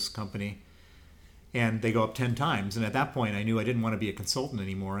shares of this company, and they go up 10 times. And at that point, I knew I didn't want to be a consultant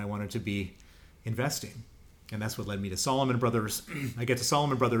anymore. I wanted to be investing, and that's what led me to Salomon Brothers. I get to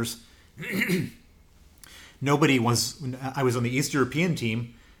Salomon Brothers. Nobody was. I was on the East European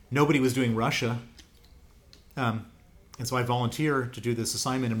team. Nobody was doing Russia, and so I volunteer to do this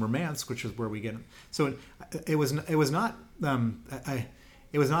assignment in Murmansk, which is where we get. So it was not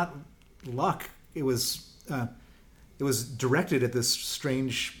luck. It was directed at this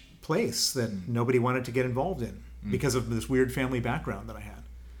strange place that nobody wanted to get involved in because of this weird family background that I had.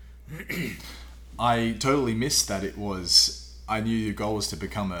 I totally missed that I knew your goal was to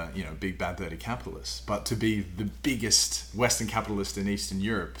become a big bad dirty capitalist, but to be the biggest Western capitalist in Eastern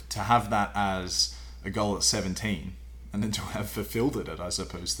Europe, to have that as a goal at 17, and then to have fulfilled it at, I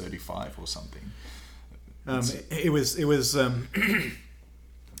suppose, 35 or something. It was.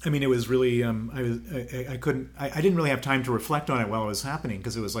 I mean, it was really. I didn't really have time to reflect on it while it was happening,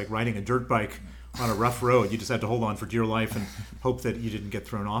 because it was like riding a dirt bike on a rough road. You just had to hold on for dear life and hope that you didn't get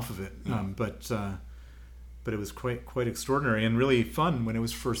thrown off of it. But it was quite extraordinary and really fun when it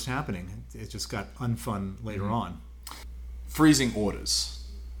was first happening. It just got unfun later on. Freezing orders,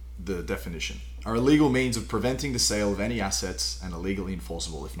 the definition, are a legal means of preventing the sale of any assets and are legally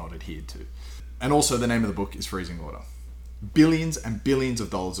enforceable if not adhered to. And also the name of the book is Freezing Order. Billions and billions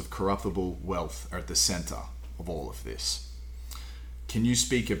of dollars of corruptible wealth are at the center of all of this. Can you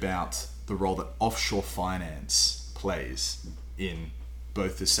speak about the role that offshore finance plays in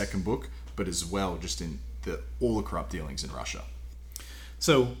both the second book, but as well just in all the corrupt dealings in Russia?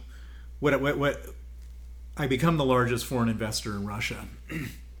 So what I become the largest foreign investor in Russia.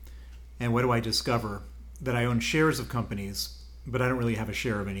 And what do I discover? That I own shares of companies, but I don't really have a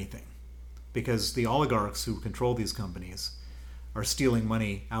share of anything. Because the oligarchs who control these companies are stealing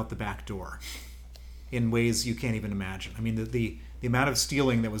money out the back door in ways you can't even imagine. I mean, the amount of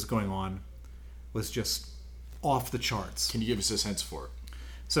stealing that was going on was just off the charts. Can you give us a sense for it?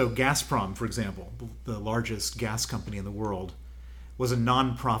 So Gazprom, for example, the largest gas company in the world, was a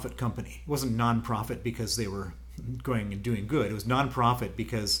non-profit company. It wasn't non-profit because they were going and doing good. It was non-profit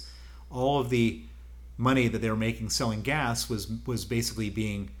because all of the money that they were making selling gas was basically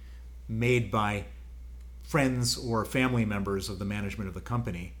being made by friends or family members of the management of the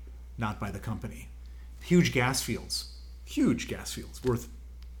company, not by the company. Huge gas fields worth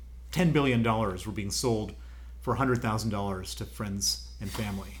 $10 billion were being sold for $100,000 to friends and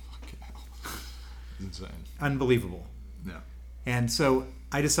family. Insane. Unbelievable. Yeah. And so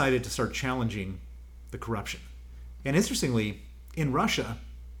I decided to start challenging the corruption. And interestingly, in Russia,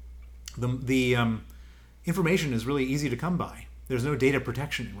 the information is really easy to come by. There's no data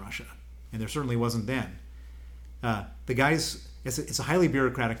protection in Russia, and there certainly wasn't then. It's a highly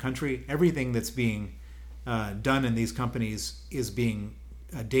bureaucratic country. Everything that's being done in these companies is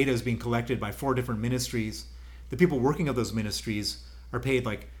data is being collected by 4 different ministries. The people working at those ministries are paid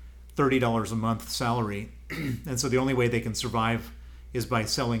like $30 a month salary, and so the only way they can survive is by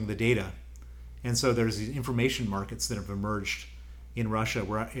selling the data. And so there's these information markets that have emerged in Russia,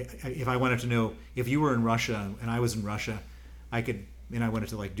 where if I wanted to know if you were in Russia and I was in Russia, I wanted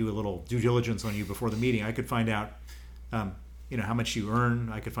to like do a little due diligence on you before the meeting. I could find out, how much you earn.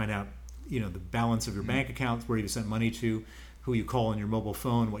 I could find out, the balance of your bank accounts, where you sent money to, who you call on your mobile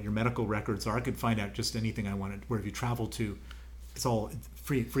phone, what your medical records are. I could find out just anything I wanted. Where have you traveled to? It's all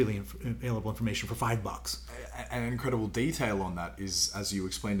freely available information for $5. An incredible detail on that is, as you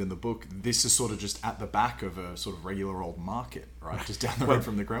explained in the book, this is sort of just at the back of a sort of regular old market, right? Just down the road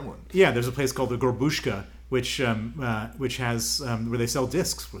from the Kremlin. Yeah, there's a place called the Gorbushka, which has where they sell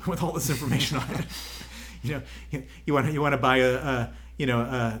discs with all this information on it. You want to buy a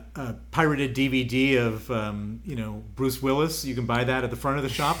pirated DVD of Bruce Willis. You can buy that at the front of the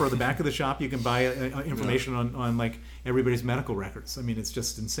shop, or the back of the shop. You can buy information on like everybody's medical records. I mean, it's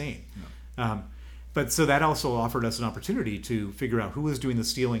just insane. Yeah. But so that also offered us an opportunity to figure out who was doing the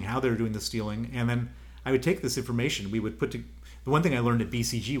stealing, how they were doing the stealing, and then I would take this information. We would the one thing I learned at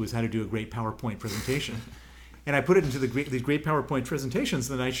BCG was how to do a great PowerPoint presentation. And I put it into these great PowerPoint presentations,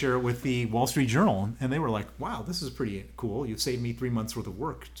 and then I share it with the Wall Street Journal, and they were like, "Wow, this is pretty cool. You've saved me 3 months worth of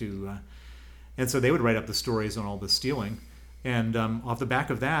work." And so they would write up the stories on all the stealing, and off the back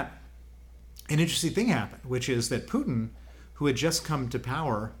of that, an interesting thing happened, which is that Putin, who had just come to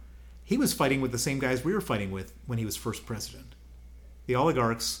power, he was fighting with the same guys we were fighting with when he was first president. The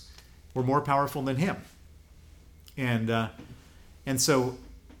oligarchs were more powerful than him, And so,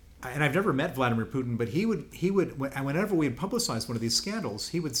 and I've never met Vladimir Putin, but he would whenever we had publicized one of these scandals,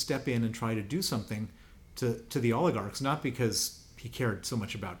 he would step in and try to do something to the oligarchs, not because he cared so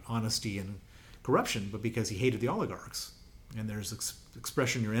much about honesty and corruption, but because he hated the oligarchs. And there's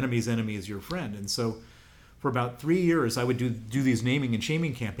expression, your enemy's enemy is your friend. And so for about 3 years, I would do these naming and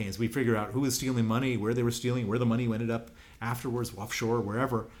shaming campaigns. We'd figure out who was stealing money, where they were stealing, where the money ended up afterwards, offshore,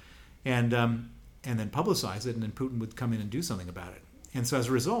 wherever, and then publicize it, and then Putin would come in and do something about it. And so as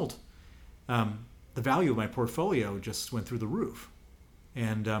a result, the value of my portfolio just went through the roof.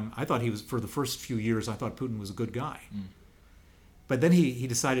 And I thought for the first few years, I thought Putin was a good guy. But then he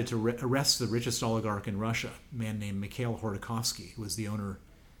decided to arrest the richest oligarch in Russia, a man named Mikhail Khodorkovsky, who was the owner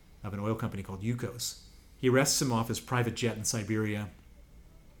of an oil company called Yukos. He arrests him off his private jet in Siberia,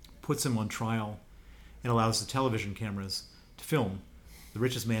 puts him on trial, and allows the television cameras to film the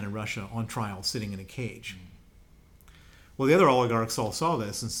richest man in Russia on trial sitting in a cage. Well, the other oligarchs all saw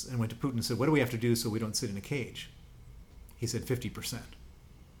this and went to Putin and said, what do we have to do so we don't sit in a cage? He said 50%.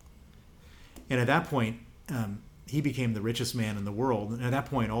 And at that point, he became the richest man in the world. And at that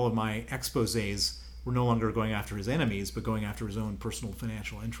point, all of my exposés were no longer going after his enemies, but going after his own personal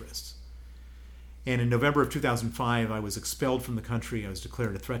financial interests. And in November of 2005, I was expelled from the country. I was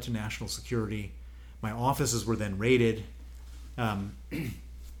declared a threat to national security. My offices were then raided, and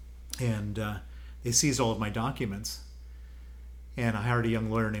they seized all of my documents. And I hired a young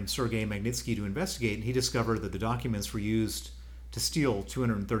lawyer named Sergei Magnitsky to investigate, and he discovered that the documents were used to steal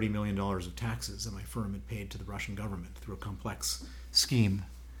 $230 million of taxes that my firm had paid to the Russian government through a complex scheme.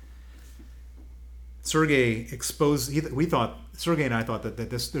 Sergei and I thought that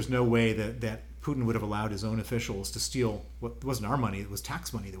there's no way that Putin would have allowed his own officials to steal what wasn't our money, it was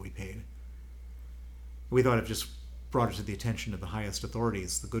tax money that we paid. We thought it just brought it to the attention of the highest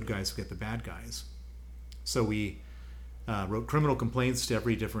authorities, the good guys who get the bad guys. So we wrote criminal complaints to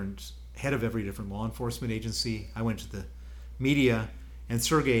head of every different law enforcement agency. I went to the media, and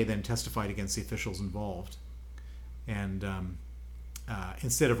Sergei then testified against the officials involved. And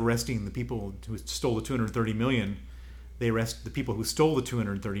instead of arresting the people who stole the $230 million, they arrested the people who stole the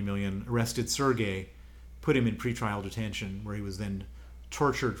 $230 million, arrested Sergei, put him in pretrial detention, where he was then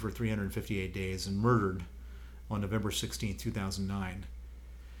tortured for 358 days and murdered on November 16, 2009.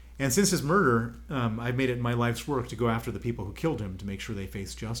 And since his murder, I've made it my life's work to go after the people who killed him to make sure they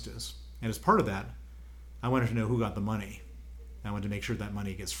face justice. And as part of that, I wanted to know who got the money. I wanted to make sure that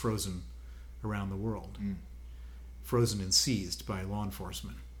money gets frozen around the world, frozen and seized by law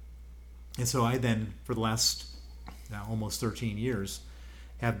enforcement. And so I then, for the last now almost 13 years,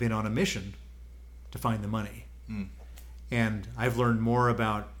 have been on a mission to find the money. And I've learned more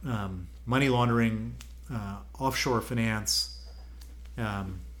about money laundering, offshore finance,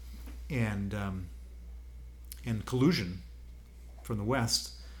 and collusion from the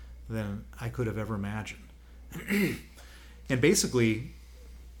West than I could have ever imagined. And basically,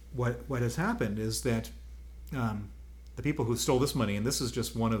 what has happened is that the people who stole this money, and this is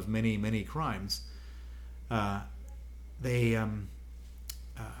just one of many, many crimes, they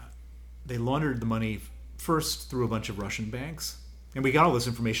laundered the money first through a bunch of Russian banks. And we got all this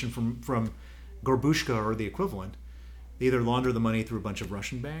information from Gorbushka or the equivalent. They either laundered the money through a bunch of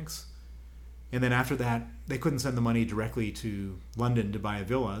Russian banks, and then after that, they couldn't send the money directly to London to buy a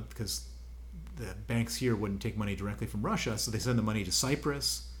villa because the banks here wouldn't take money directly from Russia, so they send the money to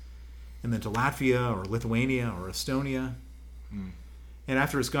Cyprus, and then to Latvia or Lithuania or Estonia. And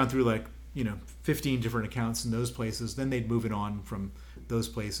after it's gone through 15 different accounts in those places, then they'd move it on from those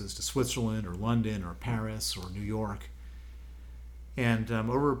places to Switzerland or London or Paris or New York. And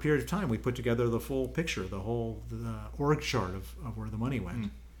over a period of time, we put together the full picture, the org chart of where the money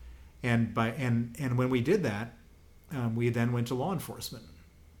went. And when we did that, we then went to law enforcement,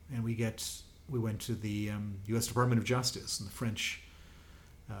 and we went to the U.S. Department of Justice and the French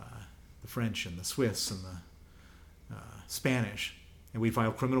and the Swiss and the Spanish, and we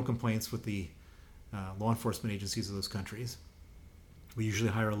filed criminal complaints with the law enforcement agencies of those countries. We usually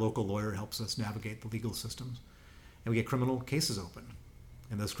hire a local lawyer who helps us navigate the legal systems, and we get criminal cases open.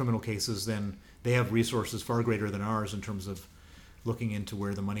 And those criminal cases, then they have resources far greater than ours in terms of looking into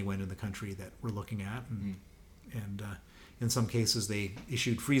where the money went in the country that we're looking at. And in some cases, they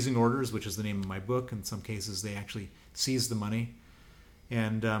issued freezing orders, which is the name of my book. In some cases, they actually seized the money.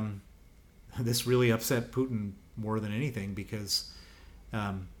 And this really upset Putin more than anything, because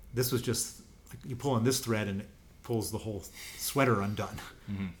this was just, you pull on this thread and it pulls the whole sweater undone.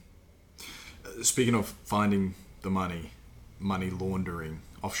 Speaking of finding the money laundering,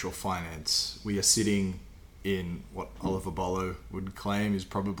 offshore finance, we are sitting in what Oliver Bollow would claim is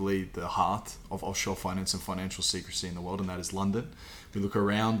probably the heart of offshore finance and financial secrecy in the world, and that is London. We look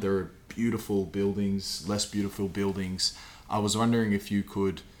around, there are beautiful buildings, less beautiful buildings. I was wondering if you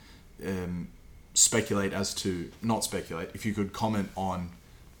could if you could comment on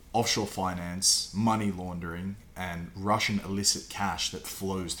offshore finance, money laundering, and Russian illicit cash that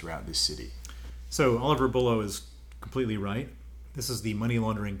flows throughout this city. So Oliver Bullough is completely right. This is the money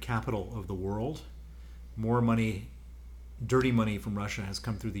laundering capital of the world. More money, dirty money from Russia has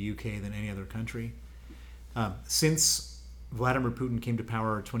come through the UK than any other country. Since Vladimir Putin came to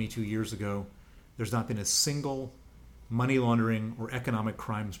power 22 years ago, there's not been a single money laundering or economic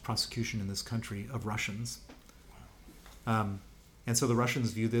crimes prosecution in this country of Russians. And so the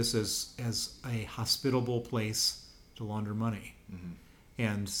Russians view this as a hospitable place to launder money. Mm-hmm.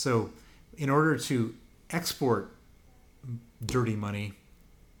 And so in order to export dirty money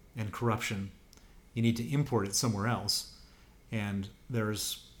and corruption, you need to import it somewhere else. And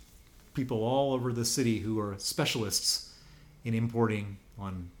there's people all over the city who are specialists in importing,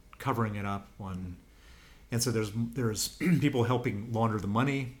 on covering it up, and so there's people helping launder the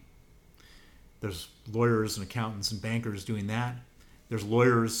money. There's lawyers and accountants and bankers doing that. There's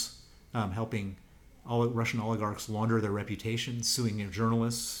lawyers helping all Russian oligarchs launder their reputation, suing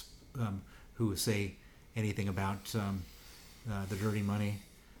journalists who say anything about the dirty money.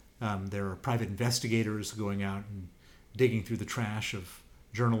 There are private investigators going out and digging through the trash of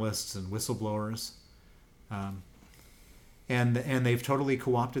journalists and whistleblowers. And they've totally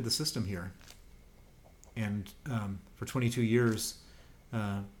co-opted the system here. And for 22 years,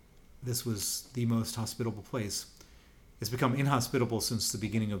 this was the most hospitable place. It's become inhospitable since the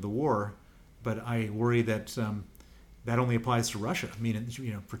beginning of the war, but I worry that that only applies to Russia. I mean,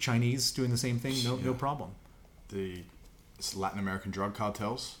 for Chinese doing the same thing, no problem. The Latin American drug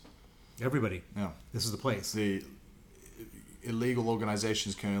cartels. Everybody. Yeah. This is the place. The illegal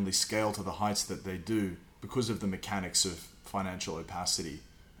organizations can only scale to the heights that they do because of the mechanics of financial opacity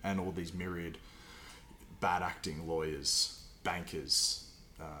and all these myriad bad acting lawyers, bankers,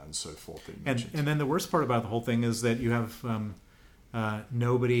 and so forth. And then the worst part about the whole thing is that you have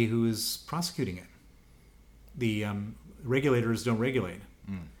nobody who is prosecuting it. The regulators don't regulate.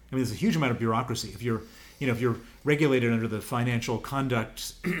 I mean, there's a huge amount of bureaucracy. If you're regulated under the Financial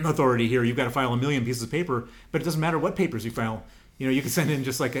Conduct Authority here, you've got to file 1 million pieces of paper, but it doesn't matter what papers you file. You can send in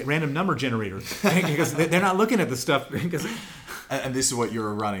just like a random number generator because they're not looking at the stuff. And this is what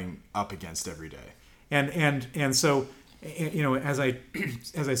you're running up against every day. And so, as I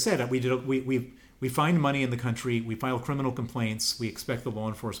said, we find money in the country. We file criminal complaints. We expect the law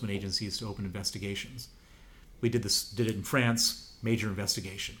enforcement agencies to open investigations. We did it in France, major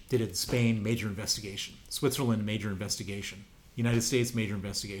investigation. Did it in Spain, major investigation. Switzerland, major investigation. United States, major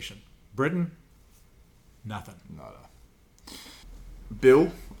investigation. Britain, nothing. Nada.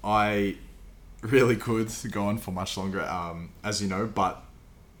 Bill, I really could go on for much longer, as you know, but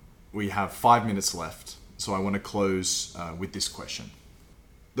we have 5 minutes left, so I want to close with this question.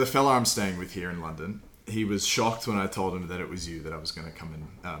 The fella I'm staying with here in London, he was shocked when I told him that it was you that I was going to come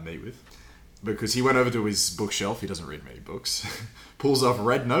and meet with, because he went over to his bookshelf, he doesn't read many books, pulls off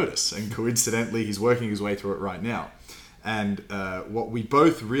Red Notice, and coincidentally he's working his way through it right now. And what we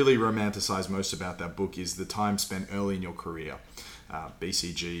both really romanticize most about that book is the time spent early in your career,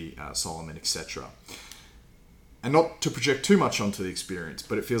 BCG, Solomon, etc. And not to project too much onto the experience,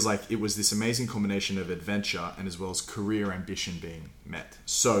 but it feels like it was this amazing combination of adventure and as well as career ambition being met.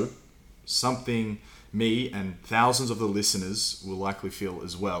 So, something me and thousands of the listeners will likely feel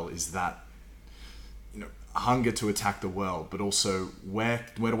as well is that, hunger to attack the world, but also where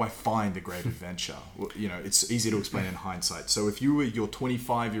do I find the great adventure? It's easy to explain in hindsight. So if you were your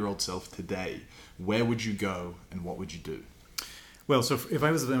 25-year-old self today, where would you go and what would you do? Well, so if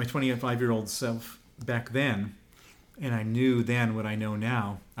I was my 25-year-old self back then, and I knew then what I know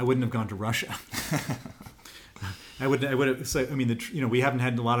now, I wouldn't have gone to Russia. I would have. So, we haven't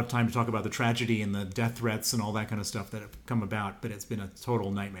had a lot of time to talk about the tragedy and the death threats and all that kind of stuff that have come about, but it's been a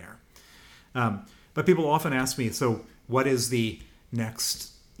total nightmare. But people often ask me, so what is the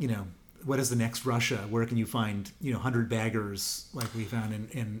next? What is the next Russia? Where can you find 100 baggers like we found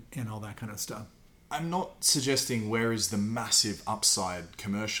and all that kind of stuff? I'm not suggesting where is the massive upside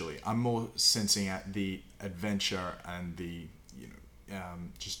commercially. I'm more sensing at the adventure and the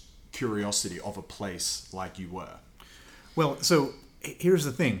just curiosity of a place like you were. Well, so here's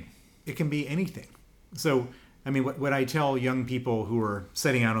the thing. It can be anything. So, what I tell young people who are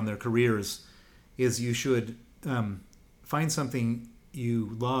setting out on their careers is you should find something you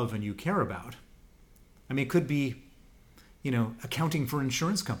love and you care about. It could be, accounting for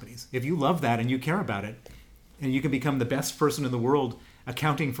insurance companies. If you love that and you care about it, and you can become the best person in the world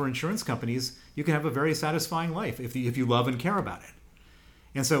accounting for insurance companies, you can have a very satisfying life if you love and care about it.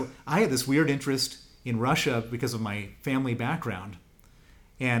 And so I had this weird interest in Russia because of my family background,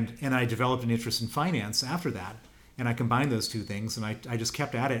 and I developed an interest in finance after that. And I combined those two things, and I just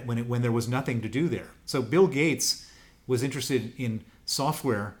kept at it when there was nothing to do there. So Bill Gates was interested in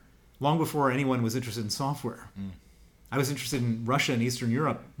software long before anyone was interested in software. I was interested in Russia and Eastern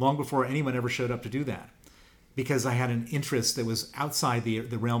Europe long before anyone ever showed up to do that, because I had an interest that was outside the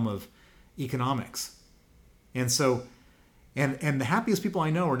realm of economics. And so, and the happiest people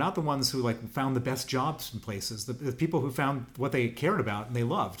I know are not the ones who found the best jobs in places, the people who found what they cared about and they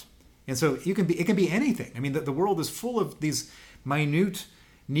loved. And so it can be anything. I mean, the world is full of these minute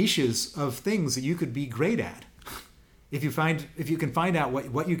niches of things that you could be great at. If you can find out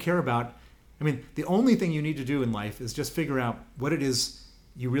what you care about. I mean, the only thing you need to do in life is just figure out what it is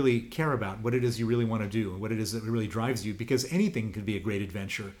you really care about, what it is you really want to do, and what it is that really drives you, because anything could be a great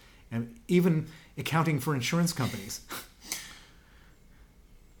adventure, and even accounting for insurance companies.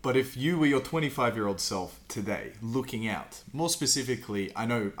 But if you were your 25-year-old self today, looking out, more specifically, I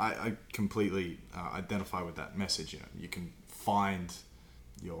know I completely identify with that message. You can find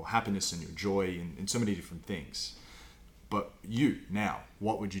your happiness and your joy in so many different things. But you, now,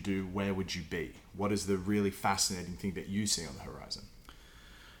 what would you do? Where would you be? What is the really fascinating thing that you see on the horizon?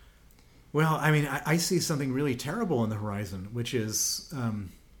 Well, I mean, I see something really terrible on the horizon, which is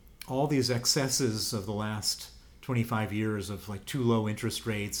all these excesses of the last 25 years of too low interest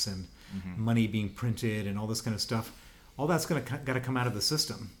rates and money being printed and all this kind of stuff. All that's got to come out of the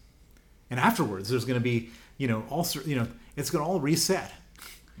system, and afterwards there's going to be it's going to all reset.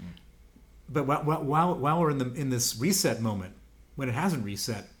 But while we're in this reset moment, when it hasn't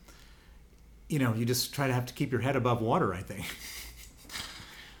reset, you just try to have to keep your head above water, I think.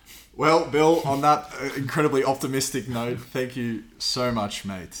 Well, Bill, on that incredibly optimistic note, thank you so much,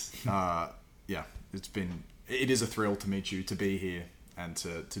 mate. It is a thrill to meet you, to be here, and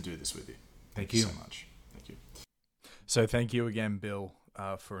to do this with you. Thank you so much. Thank you. So thank you again, Bill,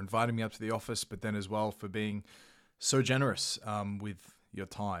 for inviting me up to the office, but then as well for being so generous with your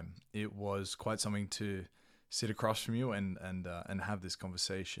time. It was quite something to sit across from you and have this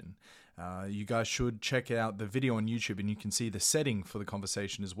conversation. You guys should check out the video on YouTube, and you can see the setting for the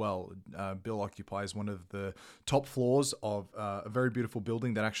conversation as well. Bill occupies one of the top floors of a very beautiful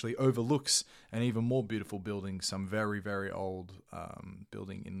building that actually overlooks an even more beautiful building, some very, very old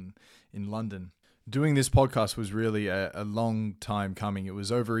building in London. Doing this podcast was really a long time coming. It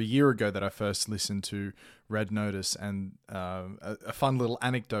was over a year ago that I first listened to Red Notice, and a fun little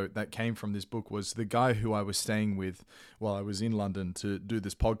anecdote that came from this book was the guy who I was staying with while I was in London to do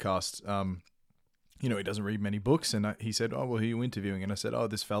this podcast. He doesn't read many books, and he said, "Oh, well, who are you interviewing?" And I said, "Oh,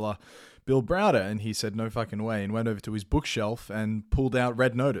 this fella, Bill Browder." And he said, "No fucking way," and went over to his bookshelf and pulled out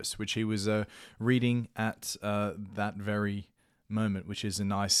Red Notice, which he was reading at that very moment, which is a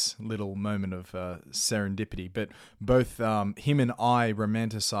nice little moment of serendipity. But both him and I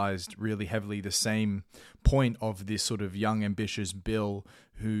romanticized really heavily the same point of this sort of young, ambitious Bill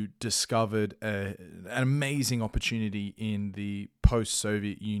who discovered an amazing opportunity in the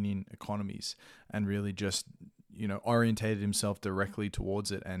post-Soviet Union economies and really just orientated himself directly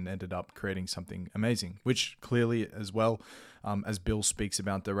towards it and ended up creating something amazing, which clearly as well, as Bill speaks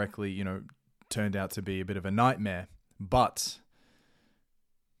about directly, turned out to be a bit of a nightmare.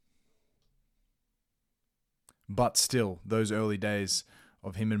 But still, those early days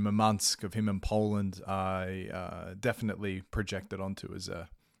of him in Murmansk, of him in Poland, I definitely projected onto as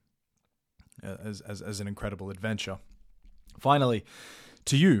an incredible adventure. Finally,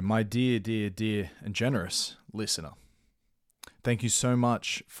 to you, my dear, dear, dear and generous listener, thank you so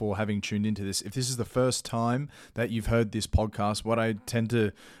much for having tuned into this. If this is the first time that you've heard this podcast, what I tend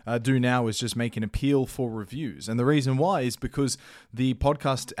to do now is just make an appeal for reviews. And the reason why is because the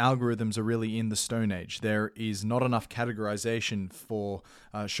podcast algorithms are really in the Stone Age. There is not enough categorization for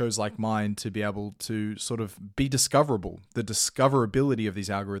shows like mine to be able to sort of be discoverable. The discoverability of these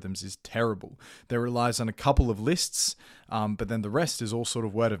algorithms is terrible. There relies on a couple of lists, but then the rest is all sort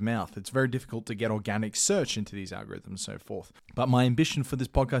of word of mouth. It's very difficult to get organic search into these algorithms and so forth. But my ambition for this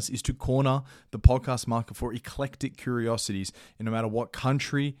podcast is to corner the podcast market for eclectic curiosities in no matter what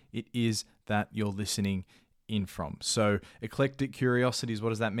country it is that you're listening in from. So eclectic curiosities, what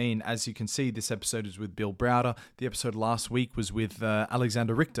does that mean? As you can see, this episode is with Bill Browder. The episode last week was with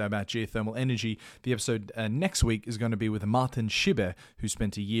Alexander Richter about geothermal energy. The episode next week is going to be with Martin Schiber, who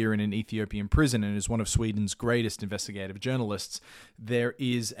spent a year in an Ethiopian prison and is one of Sweden's greatest investigative journalists. There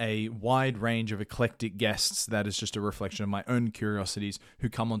is a wide range of eclectic guests that is just a reflection of my own curiosities who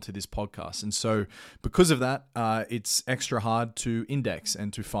come onto this podcast. And so because of that, it's extra hard to index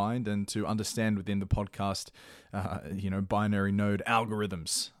and to find and to understand within the podcast binary node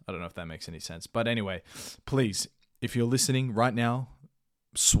algorithms. I don't know if that makes any sense. But anyway, please, if you're listening right now,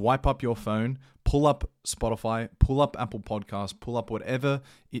 swipe up your phone, pull up Spotify, pull up Apple Podcasts, pull up whatever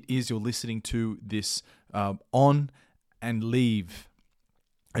it is you're listening to this on, and leave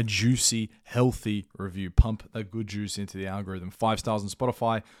a juicy, healthy review. Pump that good juice into the algorithm. 5 stars on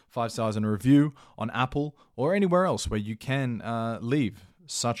Spotify, 5 stars in a review on Apple, or anywhere else where you can leave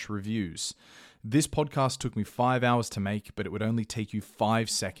such reviews. This podcast took me 5 hours to make, but it would only take you 5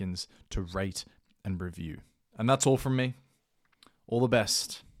 seconds to rate and review. And that's all from me. All the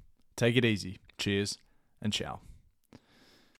best. Take it easy. Cheers and ciao.